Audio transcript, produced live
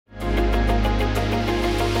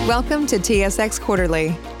Welcome to TSX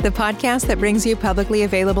Quarterly, the podcast that brings you publicly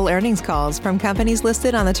available earnings calls from companies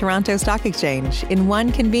listed on the Toronto Stock Exchange in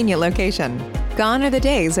one convenient location. Gone are the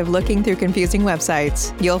days of looking through confusing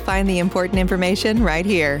websites. You'll find the important information right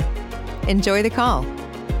here. Enjoy the call.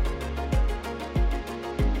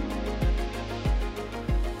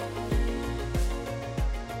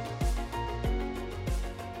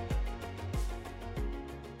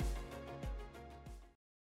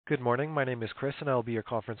 Good morning. My name is Chris, and I will be your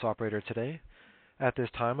conference operator today. At this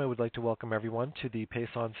time, I would like to welcome everyone to the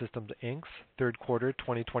Pasons Systems Inc.'s third quarter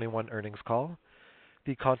 2021 earnings call.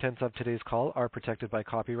 The contents of today's call are protected by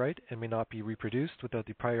copyright and may not be reproduced without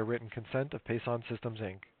the prior written consent of Pasons Systems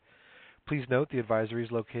Inc. Please note the advisory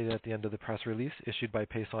is located at the end of the press release issued by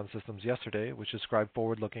Pasons Systems yesterday, which described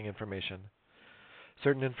forward-looking information.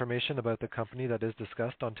 Certain information about the company that is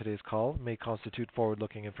discussed on today's call may constitute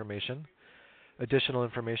forward-looking information. Additional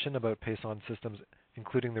information about Pasons Systems,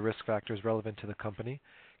 including the risk factors relevant to the company,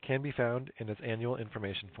 can be found in its annual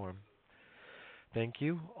information form. Thank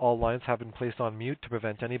you. All lines have been placed on mute to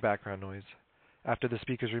prevent any background noise. After the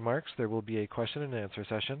speaker's remarks, there will be a question and answer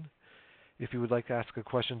session. If you would like to ask a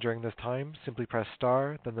question during this time, simply press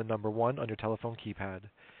star, then the number 1 on your telephone keypad.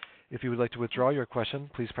 If you would like to withdraw your question,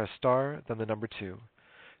 please press star, then the number 2.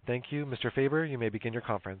 Thank you. Mr. Faber, you may begin your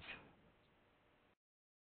conference.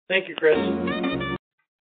 Thank you, Chris.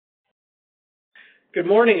 Good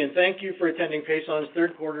morning, and thank you for attending Pasons'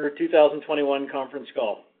 third quarter 2021 conference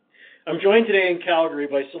call. I'm joined today in Calgary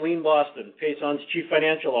by Celine Boston, Pasons' Chief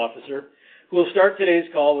Financial Officer, who will start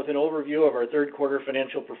today's call with an overview of our third quarter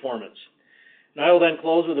financial performance. And I will then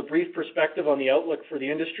close with a brief perspective on the outlook for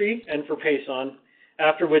the industry and for Pasons,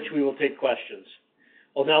 after which we will take questions.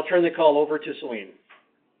 I'll now turn the call over to Celine.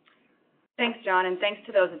 Thanks, John, and thanks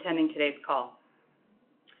to those attending today's call.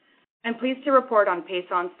 I'm pleased to report on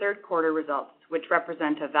Pasons' third quarter results, which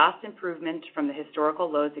represent a vast improvement from the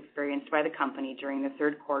historical lows experienced by the company during the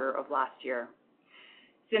third quarter of last year.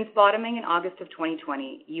 Since bottoming in August of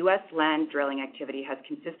 2020, U.S. land drilling activity has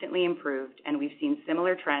consistently improved, and we've seen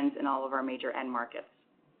similar trends in all of our major end markets.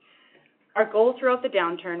 Our goal throughout the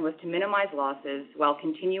downturn was to minimize losses while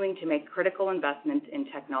continuing to make critical investments in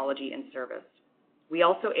technology and service. We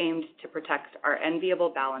also aimed to protect our enviable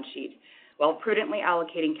balance sheet while prudently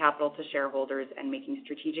allocating capital to shareholders and making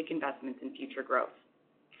strategic investments in future growth.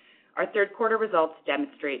 Our third quarter results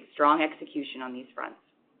demonstrate strong execution on these fronts.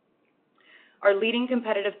 Our leading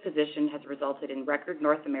competitive position has resulted in record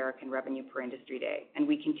North American revenue per industry day, and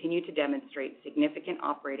we continue to demonstrate significant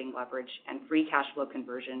operating leverage and free cash flow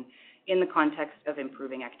conversion in the context of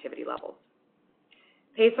improving activity levels.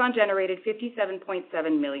 Pasons generated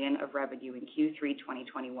 $57.7 million of revenue in Q3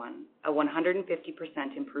 2021, a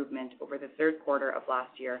 150% improvement over the third quarter of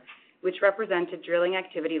last year, which represented drilling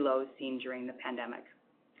activity lows seen during the pandemic.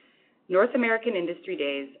 North American industry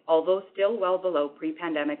days, although still well below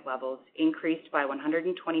pre-pandemic levels, increased by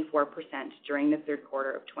 124% during the third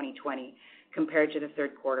quarter of 2020 compared to the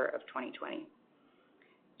third quarter of 2020.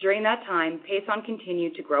 During that time, Pasons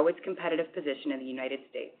continued to grow its competitive position in the United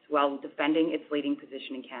States while defending its leading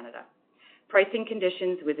position in Canada. Pricing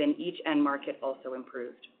conditions within each end market also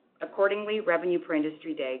improved. Accordingly, revenue per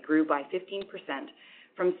industry day grew by 15%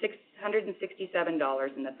 from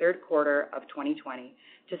 $667 in the third quarter of 2020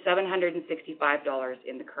 to $765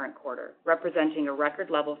 in the current quarter, representing a record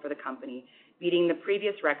level for the company, beating the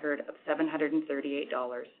previous record of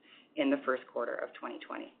 $738 in the first quarter of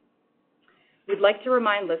 2020. We'd like to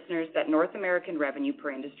remind listeners that North American revenue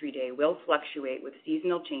per industry day will fluctuate with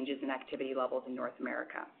seasonal changes in activity levels in North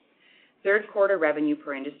America. Third quarter revenue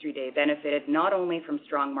per industry day benefited not only from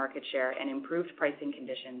strong market share and improved pricing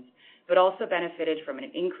conditions, but also benefited from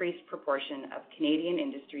an increased proportion of Canadian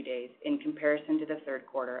industry days in comparison to the third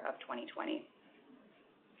quarter of 2020.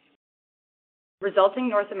 Resulting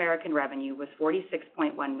North American revenue was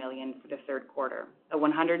 $46.1 million for the third quarter, a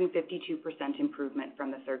 152% improvement from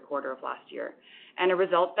the third quarter of last year, and a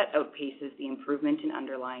result that outpaces the improvement in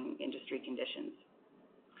underlying industry conditions.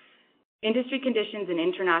 Industry conditions in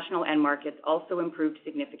international end markets also improved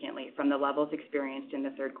significantly from the levels experienced in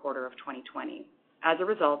the third quarter of 2020. As a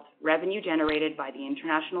result, revenue generated by the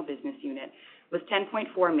international business unit was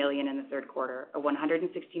 $10.4 million in the third quarter, a 169%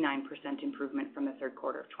 improvement from the third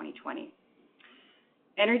quarter of 2020.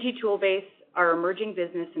 Energy Toolbase, our emerging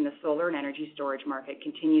business in the solar and energy storage market,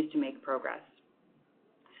 continues to make progress.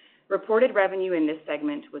 Reported revenue in this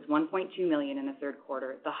segment was $1.2 million in the third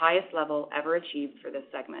quarter, the highest level ever achieved for this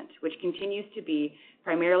segment, which continues to be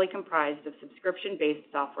primarily comprised of subscription-based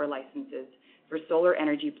software licenses for solar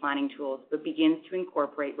energy planning tools, but begins to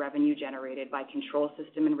incorporate revenue generated by control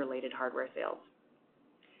system and related hardware sales.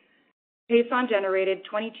 Pason generated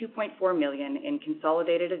 $22.4 million in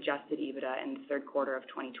consolidated adjusted EBITDA in the third quarter of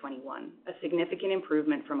 2021, a significant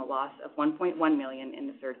improvement from a loss of $1.1 million in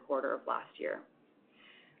the third quarter of last year.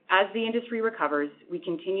 As the industry recovers, we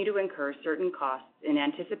continue to incur certain costs in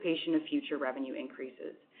anticipation of future revenue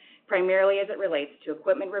increases, primarily as it relates to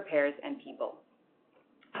equipment repairs and people.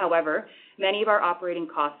 However, many of our operating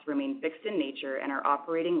costs remain fixed in nature and our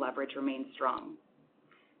operating leverage remains strong.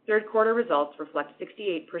 Third quarter results reflect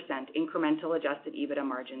 68% incremental adjusted EBITDA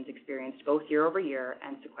margins experienced both year over year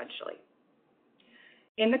and sequentially.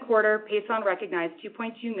 In the quarter, Pason recognized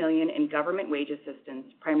 $2.2 million in government wage assistance,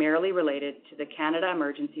 primarily related to the Canada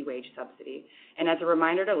Emergency Wage Subsidy, and as a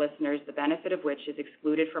reminder to listeners, the benefit of which is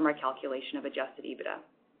excluded from our calculation of adjusted EBITDA.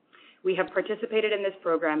 We have participated in this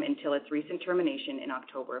program until its recent termination in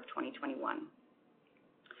October of 2021.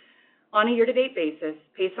 On a year-to-date basis,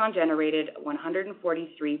 Pason generated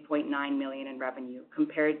 $143.9 million in revenue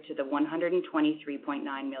compared to the $123.9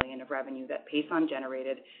 million of revenue that Pason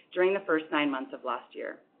generated during the first 9 months of last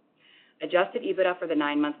year. Adjusted EBITDA for the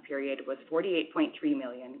 9-month period was $48.3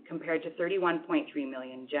 million compared to $31.3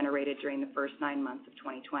 million generated during the first 9 months of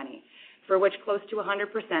 2020, for which close to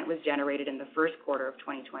 100% was generated in the first quarter of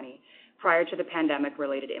 2020, prior to the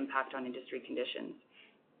pandemic-related impact on industry conditions.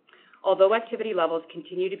 Although activity levels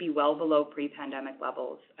continue to be well below pre-pandemic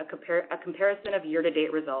levels, a comparison of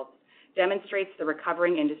year-to-date results demonstrates the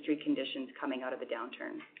recovering industry conditions coming out of the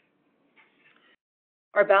downturn.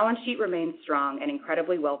 Our balance sheet remains strong and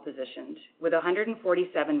incredibly well positioned, with $147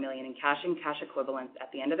 million in cash and cash equivalents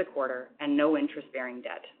at the end of the quarter and no interest-bearing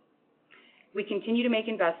debt. We continue to make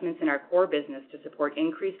investments in our core business to support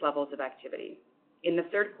increased levels of activity. In the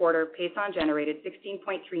third quarter, Pason generated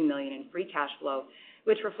 $16.3 million in free cash flow,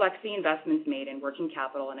 which reflects the investments made in working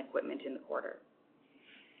capital and equipment in the quarter.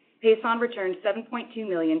 Pason returned $7.2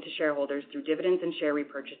 million to shareholders through dividends and share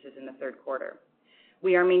repurchases in the third quarter.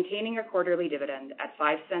 We are maintaining our quarterly dividend at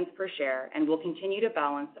 5 cents per share and will continue to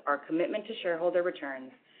balance our commitment to shareholder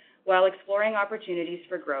returns while exploring opportunities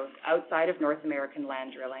for growth outside of North American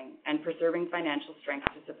land drilling and preserving financial strength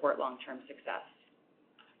to support long-term success.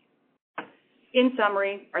 In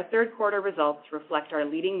summary, our third quarter results reflect our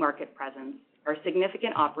leading market presence, our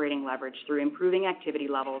significant operating leverage through improving activity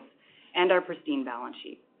levels, and our pristine balance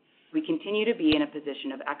sheet. We continue to be in a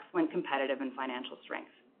position of excellent competitive and financial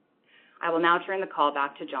strength. I will now turn the call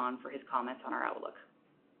back to John for his comments on our outlook.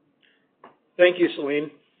 Thank you,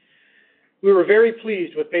 Celine. We were very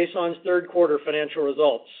pleased with Pason's third quarter financial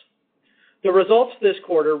results. The results this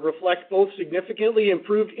quarter reflect both significantly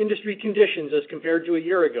improved industry conditions as compared to a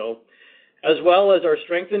year ago, as well as our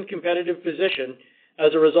strengthened competitive position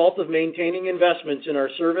as a result of maintaining investments in our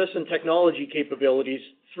service and technology capabilities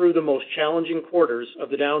through the most challenging quarters of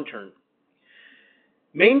the downturn.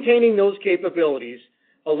 Maintaining those capabilities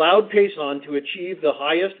allowed Pason to achieve the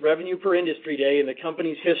highest revenue per industry day in the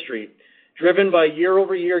company's history, driven by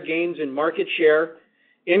year-over-year gains in market share,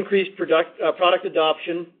 increased product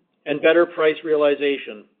adoption, and better price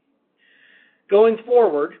realization. Going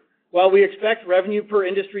forward, while we expect revenue per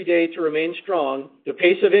industry day to remain strong, the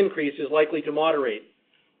pace of increase is likely to moderate.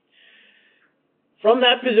 From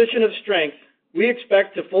that position of strength, we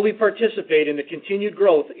expect to fully participate in the continued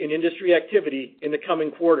growth in industry activity in the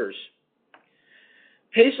coming quarters.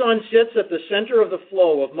 Pason sits at the center of the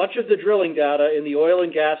flow of much of the drilling data in the oil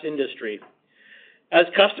and gas industry. As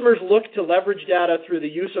customers look to leverage data through the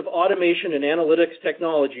use of automation and analytics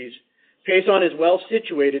technologies, Pason is well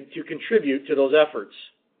situated to contribute to those efforts.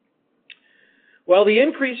 While the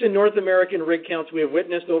increase in North American rig counts we have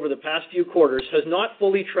witnessed over the past few quarters has not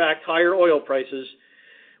fully tracked higher oil prices,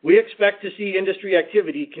 we expect to see industry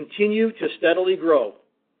activity continue to steadily grow.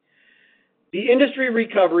 The industry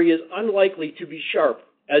recovery is unlikely to be sharp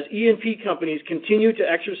as E&P companies continue to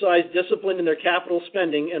exercise discipline in their capital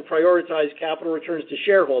spending and prioritize capital returns to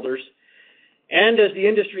shareholders, and as the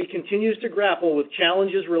industry continues to grapple with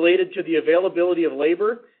challenges related to the availability of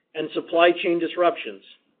labor and supply chain disruptions.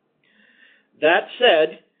 That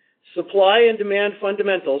said, supply and demand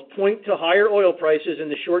fundamentals point to higher oil prices in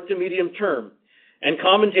the short to medium term, and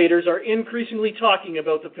commentators are increasingly talking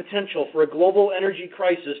about the potential for a global energy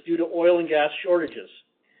crisis due to oil and gas shortages.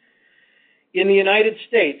 In the United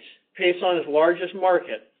States, Pason's largest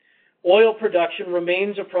market, oil production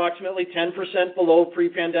remains approximately 10% below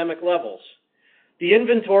pre-pandemic levels. The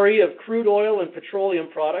inventory of crude oil and petroleum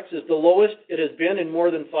products is the lowest it has been in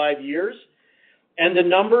more than 5 years, and the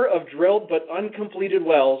number of drilled but uncompleted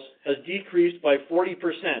wells has decreased by 40%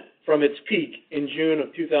 from its peak in June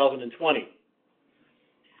of 2020.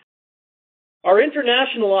 Our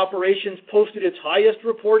international operations posted its highest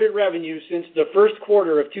reported revenue since the first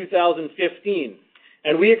quarter of 2015,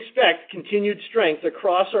 and we expect continued strength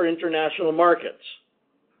across our international markets.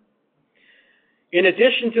 In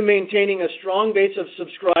addition to maintaining a strong base of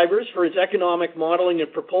subscribers for its economic modeling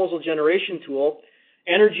and proposal generation tool,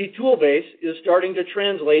 Energy Toolbase is starting to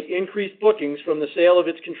translate increased bookings from the sale of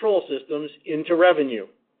its control systems into revenue.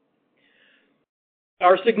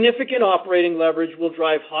 Our significant operating leverage will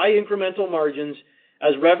drive high incremental margins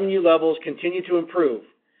as revenue levels continue to improve,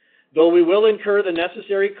 though we will incur the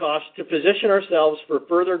necessary costs to position ourselves for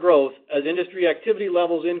further growth as industry activity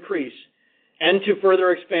levels increase and to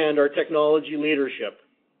further expand our technology leadership.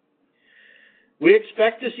 We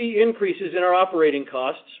expect to see increases in our operating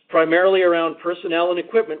costs, primarily around personnel and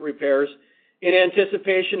equipment repairs, in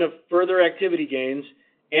anticipation of further activity gains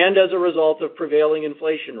and as a result of prevailing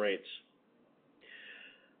inflation rates.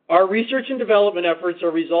 Our research and development efforts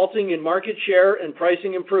are resulting in market share and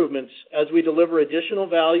pricing improvements as we deliver additional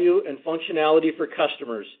value and functionality for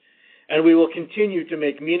customers, and we will continue to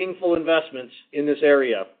make meaningful investments in this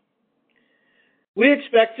area. We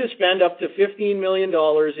expect to spend up to $15 million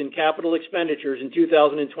in capital expenditures in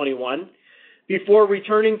 2021 before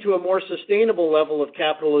returning to a more sustainable level of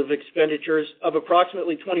capital expenditures of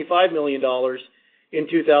approximately $25 million in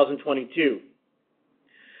 2022.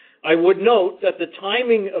 I would note that the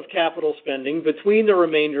timing of capital spending between the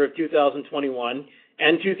remainder of 2021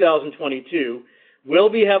 and 2022 will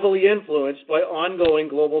be heavily influenced by ongoing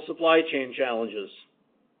global supply chain challenges.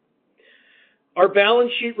 Our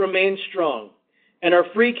balance sheet remains strong, and our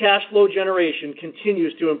free cash flow generation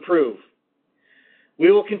continues to improve.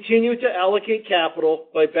 We will continue to allocate capital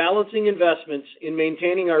by balancing investments in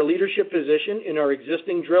maintaining our leadership position in our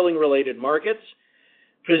existing drilling-related markets,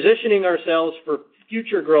 positioning ourselves for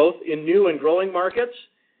future growth in new and growing markets,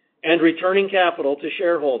 and returning capital to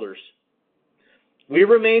shareholders. We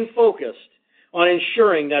remain focused on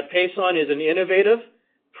ensuring that Pason is an innovative,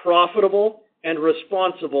 profitable, and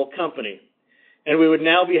responsible company, and we would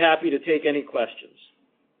now be happy to take any questions.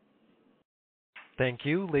 Thank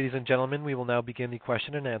you. Ladies and gentlemen, we will now begin the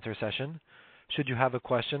question and answer session. Should you have a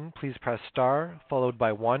question, please press star followed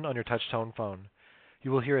by 1 on your touch-tone phone.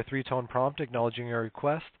 You will hear a 3-tone prompt acknowledging your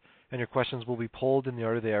request, and your questions will be polled in the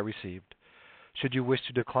order they are received. Should you wish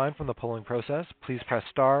to decline from the polling process, please press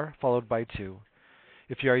star followed by 2.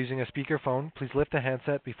 If you are using a speakerphone, please lift the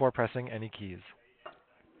handset before pressing any keys.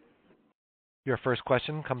 Your first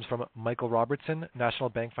question comes from Michael Robertson, National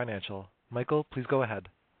Bank Financial. Michael, please go ahead.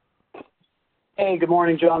 Hey, good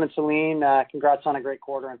morning, John and Celine. Congrats on a great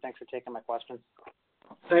quarter, and thanks for taking my question.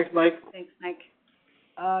 Thanks, Mike. Thanks, Mike.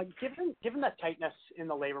 Given that tightness in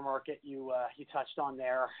the labor market you touched on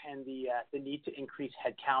there, and the need to increase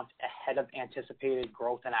headcount ahead of anticipated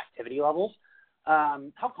growth and activity levels,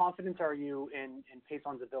 how confident are you in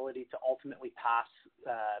Pason's ability to ultimately pass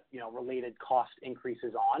related cost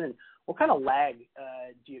increases on, and what kind of lag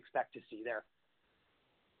do you expect to see there?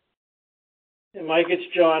 Hey, Mike,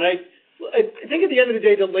 it's John. I think at the end of the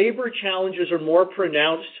day, the labor challenges are more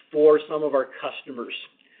pronounced for some of our customers.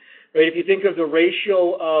 Right? If you think of the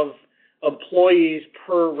ratio of employees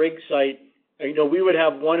per rig site, we would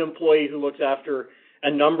have one employee who looks after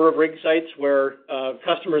a number of rig sites, where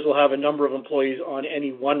customers will have a number of employees on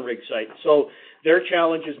any one rig site. So their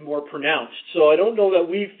challenge is more pronounced. So I don't know that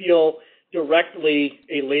we feel directly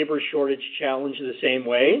a labor shortage challenge the same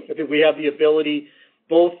way. I think we have the ability,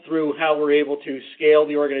 both through how we're able to scale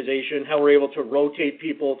the organization, how we're able to rotate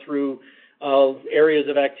people through areas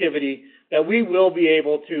of activity, that we will be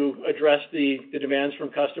able to address the demands from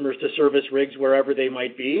customers to service rigs wherever they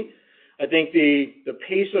might be. I think the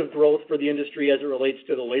pace of growth for the industry as it relates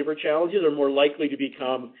to the labor challenges are more likely to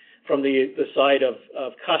become from the side of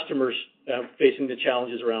customers facing the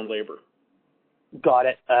challenges around labor. Got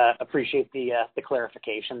it. Appreciate the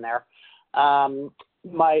clarification there.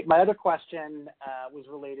 My other question was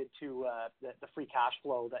related to the free cash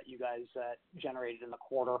flow that you guys generated in the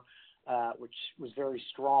quarter, which was very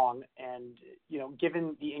strong. And,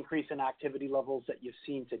 given the increase in activity levels that you've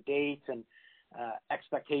seen to date and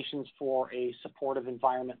expectations for a supportive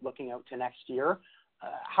environment looking out to next year,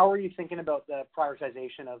 how are you thinking about the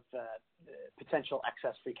prioritization of potential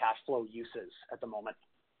excess free cash flow uses at the moment?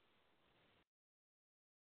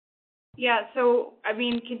 Yeah, so,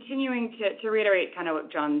 continuing to reiterate kind of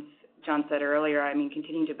what John said earlier,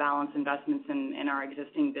 continuing to balance investments in our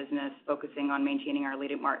existing business, focusing on maintaining our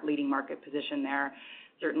leading market position there.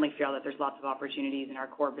 Certainly feel that there's lots of opportunities in our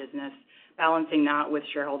core business, balancing that with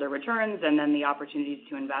shareholder returns and then the opportunities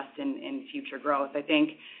to invest in future growth. I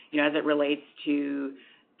think, as it relates to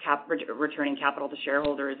returning capital to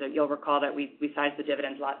shareholders, you'll recall that we sized the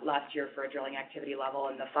dividends last year for a drilling activity level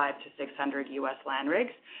in the 500 to 600 U.S. land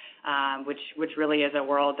rigs. which really is a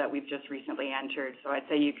world that we've just recently entered. So I'd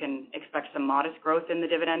say you can expect some modest growth in the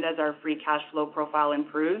dividend as our free cash flow profile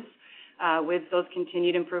improves with those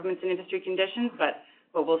continued improvements in industry conditions, but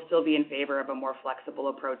we'll still be in favor of a more flexible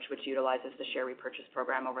approach which utilizes the share repurchase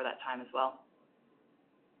program over that time as well.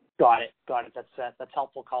 Got it. That's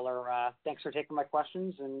helpful color. Thanks for taking my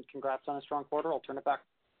questions, and congrats on a strong quarter. I'll turn it back.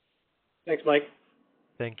 Thanks, Mike.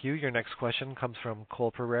 Thank you. Your next question comes from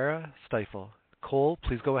Cole Pereira, Stifel. Cole,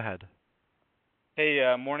 please go ahead.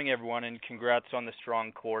 Hey, morning everyone, and congrats on the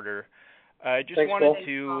strong quarter. I just Thanks, wanted Cole.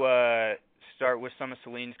 to start with some of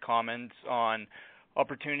Celine's comments on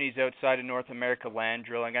opportunities outside of North America land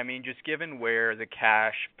drilling. I mean, just given where the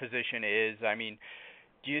cash position is, I mean,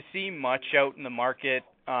 do you see much out in the market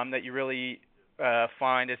that you really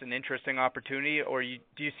find as an interesting opportunity, or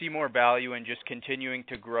do you see more value in just continuing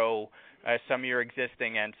to grow some of your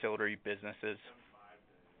existing ancillary businesses?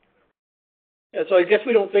 Yeah, so I guess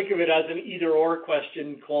we don't think of it as an either-or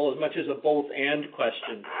question, Cole, as much as a both-and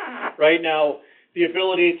question. Right now, the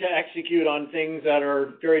ability to execute on things that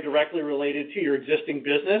are very directly related to your existing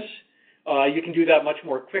business, you can do that much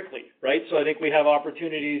more quickly, right? So I think we have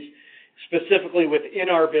opportunities specifically within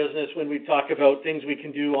our business when we talk about things we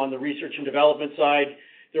can do on the research and development side.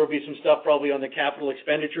 There will be some stuff probably on the capital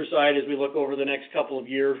expenditure side as we look over the next couple of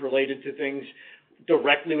years related to things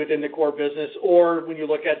directly within the core business, or when you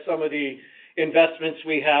look at some of the investments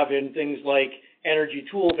we have in things like energy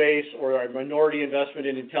tool base or our minority investment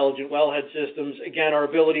in intelligent wellhead systems. Again, our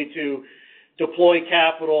ability to deploy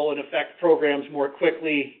capital and affect programs more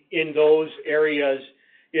quickly in those areas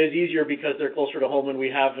is easier because they're closer to home and we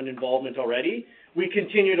have an involvement already. We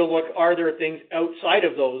continue to look, are there things outside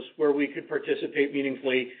of those where we could participate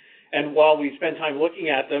meaningfully? And while we spend time looking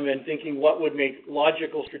at them and thinking what would make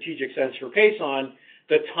logical strategic sense for Pason,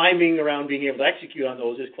 the timing around being able to execute on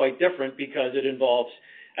those is quite different because it involves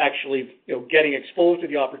actually getting exposed to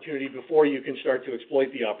the opportunity before you can start to exploit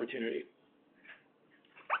the opportunity.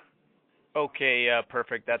 Okay,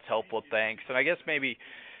 perfect. That's helpful. Thanks. And I guess maybe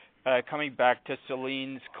coming back to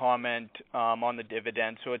Celine's comment on the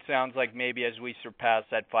dividend, so it sounds like maybe as we surpass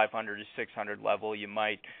that 500 to 600 level, you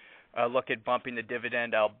might look at bumping the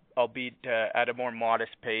dividend, albeit at a more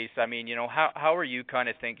modest pace. I mean, how are you kind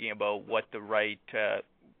of thinking about what the right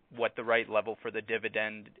level for the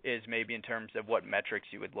dividend is, maybe in terms of what metrics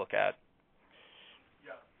you would look at?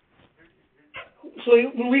 So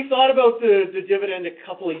when we thought about the dividend a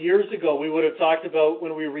couple of years ago, we would have talked about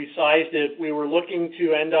when we resized it, we were looking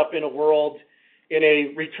to end up in a world in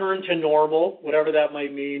a return to normal, whatever that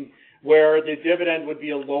might mean, where the dividend would be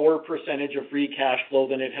a lower percentage of free cash flow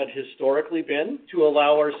than it had historically been, to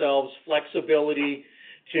allow ourselves flexibility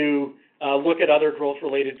to look at other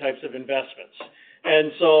growth-related types of investments.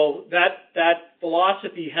 And so that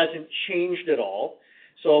philosophy hasn't changed at all.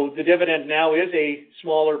 So the dividend now is a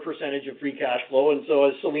smaller percentage of free cash flow. And so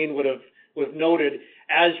as Celine would have noted,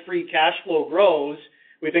 as free cash flow grows,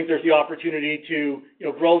 we think there's the opportunity to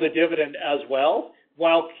grow the dividend as well,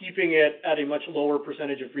 while keeping it at a much lower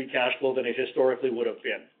percentage of free cash flow than it historically would have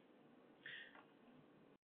been.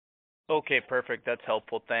 Okay, perfect. That's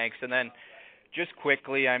helpful. Thanks. And then just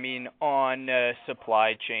quickly, I mean, on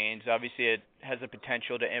supply chains, obviously it has a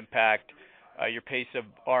potential to impact your pace of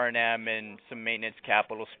R&M and some maintenance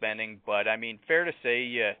capital spending. But, I mean, fair to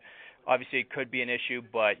say, obviously it could be an issue,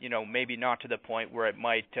 but, maybe not to the point where it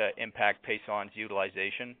might impact Pason's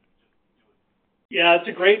utilization. Yeah, it's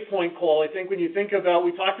a great point, Cole. I think when you think about,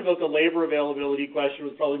 we talked about the labor availability question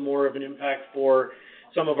was probably more of an impact for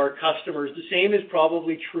some of our customers. The same is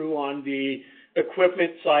probably true on the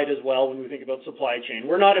equipment side as well when we think about supply chain.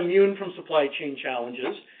 We're not immune from supply chain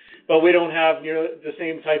challenges, but we don't have the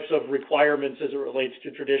same types of requirements as it relates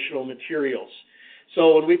to traditional materials.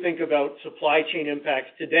 So when we think about supply chain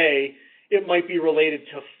impacts today, it might be related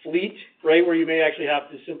to fleet, right, where you may actually have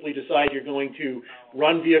to simply decide you're going to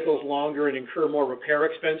run vehicles longer and incur more repair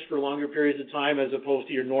expense for longer periods of time as opposed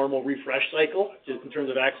to your normal refresh cycle, just in terms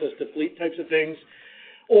of access to fleet types of things.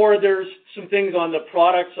 Or there's some things on the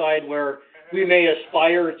product side where we may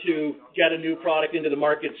aspire to get a new product into the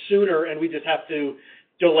market sooner, and we just have to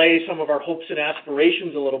delay some of our hopes and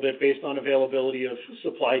aspirations a little bit based on availability of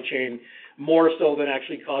supply chain, more so than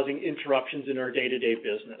actually causing interruptions in our day-to-day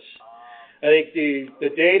business. I think the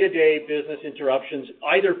day-to-day business interruptions,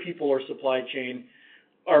 either people or supply chain,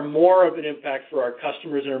 are more of an impact for our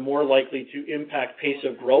customers and are more likely to impact pace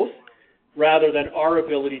of growth rather than our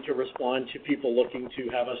ability to respond to people looking to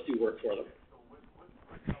have us do work for them.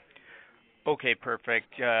 Okay, perfect.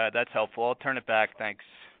 That's helpful. I'll turn it back. Thanks.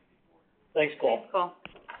 Thanks, Cole. Thanks, Cole.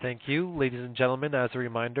 Thank you. Ladies and gentlemen, as a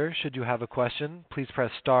reminder, should you have a question, please press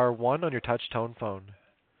star 1 on your touch-tone phone.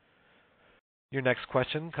 Your next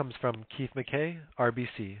question comes from Keith MacKay,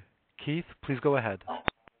 RBC. Keith, please go ahead.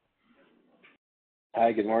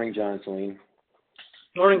 Hi, good morning, John and Celine.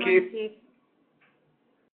 Morning, Keith.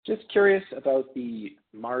 Just curious about the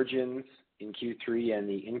margins in Q3 and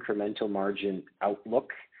the incremental margin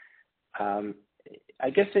outlook. I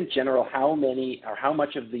guess in general, how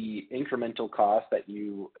much of the incremental costs that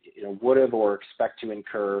you would have or expect to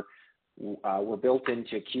incur were built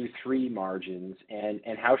into Q3 margins, and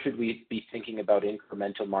how should we be thinking about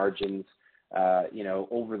incremental margins,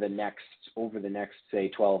 over the next say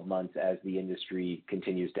 12 months as the industry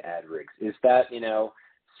continues to add rigs? Is that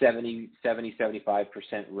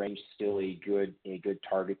 75% range still a good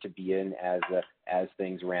target to be in as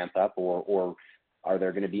things ramp up, or are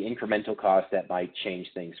there going to be incremental costs that might change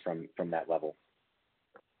things from that level?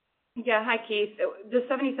 Yeah, hi Keith. The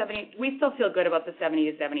 70, we still feel good about the 70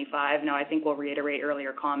 to 75. Now, I think we'll reiterate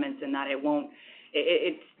earlier comments in that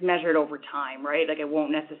it's measured over time, right? Like it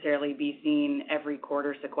won't necessarily be seen every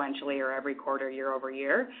quarter sequentially or every quarter year over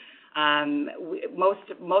year.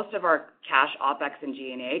 Most of our cash OPEX and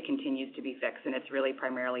G&A continues to be fixed, and it's really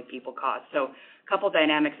primarily people costs. So a couple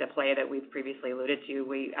dynamics at play that we've previously alluded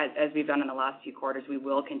to. As we've done in the last few quarters, we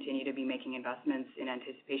will continue to be making investments in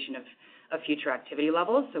anticipation of future activity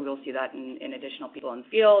levels. So we'll see that in additional people in the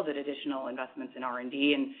field, and additional investments in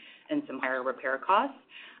R&D, and some higher repair costs.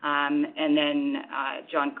 And then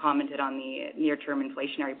John commented on the near-term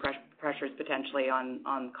inflationary pressures potentially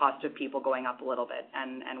on cost of people going up a little bit,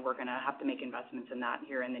 and we're going to have to make investments in that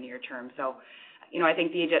here in the near term. So, I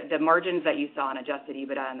think the margins that you saw in adjusted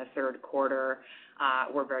EBITDA in the third quarter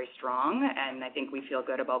were very strong, and I think we feel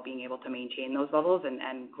good about being able to maintain those levels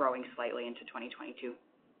and growing slightly into 2022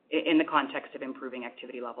 in the context of improving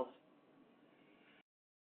activity levels.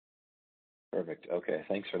 Perfect. Okay,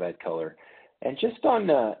 thanks for that color. And just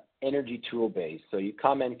on Energy Tool Base, so you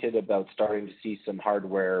commented about starting to see some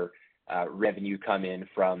hardware revenue come in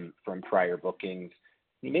from prior bookings.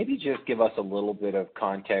 Can you maybe just give us a little bit of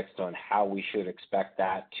context on how we should expect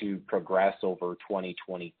that to progress over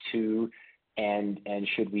 2022, and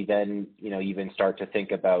should we then even start to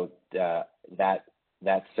think about that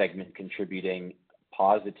segment contributing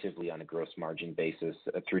positively on a gross margin basis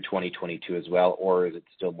through 2022 as well, or is it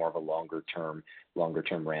still more of a longer term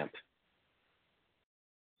ramp?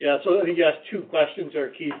 Yeah, so I think you asked two questions there,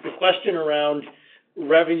 Keith. The question around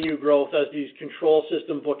revenue growth as these control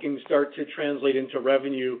system bookings start to translate into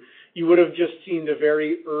revenue, you would have just seen the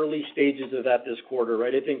very early stages of that this quarter,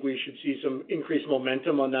 right? I think we should see some increased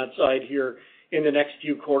momentum on that side here in the next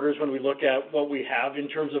few quarters when we look at what we have in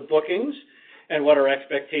terms of bookings and what our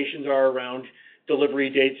expectations are around delivery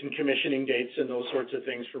dates and commissioning dates and those sorts of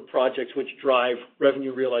things for projects which drive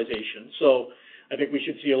revenue realization. So I think we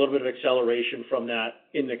should see a little bit of acceleration from that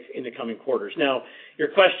in the coming quarters. Now, your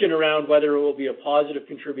question around whether it will be a positive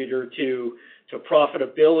contributor to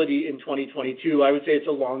profitability in 2022, I would say it's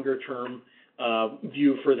a longer term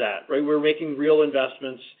view for that, right? We're making real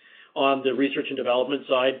investments on the research and development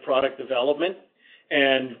side, product development,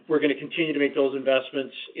 and we're going to continue to make those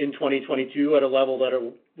investments in 2022 at a level that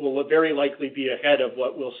will very likely be ahead of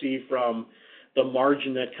what we'll see from the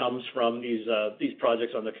margin that comes from these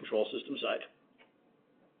projects on the control system side.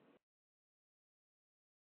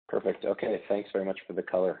 Perfect. Okay, thanks very much for the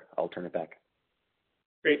color. I'll turn it back.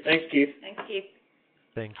 Great. Thanks, Keith. Thanks, Keith.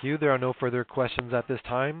 Thank you. There are no further questions at this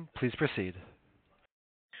time. Please proceed.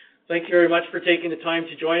 Thank you very much for taking the time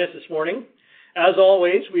to join us this morning. As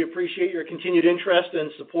always, we appreciate your continued interest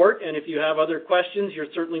and support, and if you have other questions,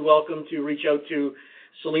 you're certainly welcome to reach out to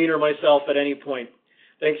Celine or myself at any point.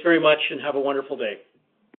 Thanks very much, and have a wonderful day.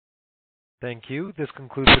 Thank you. This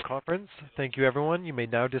concludes the conference. Thank you, everyone. You may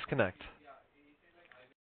now disconnect.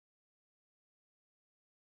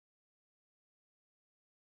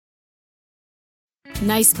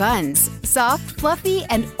 Nice buns, soft, fluffy,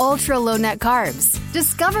 and ultra-low net carbs.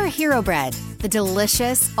 Discover Hero Bread, the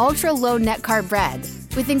delicious ultra-low net carb bread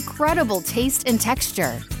with incredible taste and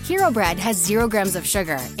texture. Hero Bread has 0 grams of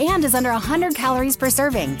sugar and is under 100 calories per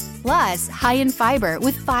serving. Plus, high in fiber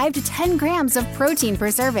with 5 to 10 grams of protein per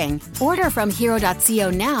serving. Order from hero.co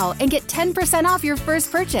now and get 10% off your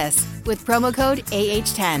first purchase with promo code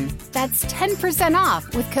AH10. That's 10%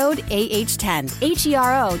 off with code AH10.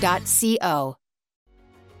 HERO.co.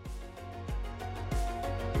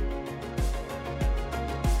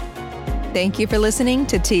 Thank you for listening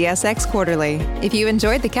to TSX Quarterly. If you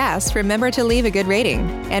enjoyed the cast, remember to leave a good rating.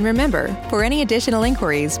 And remember, for any additional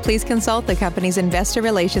inquiries, please consult the company's investor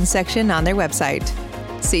relations section on their website.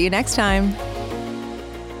 See you next time.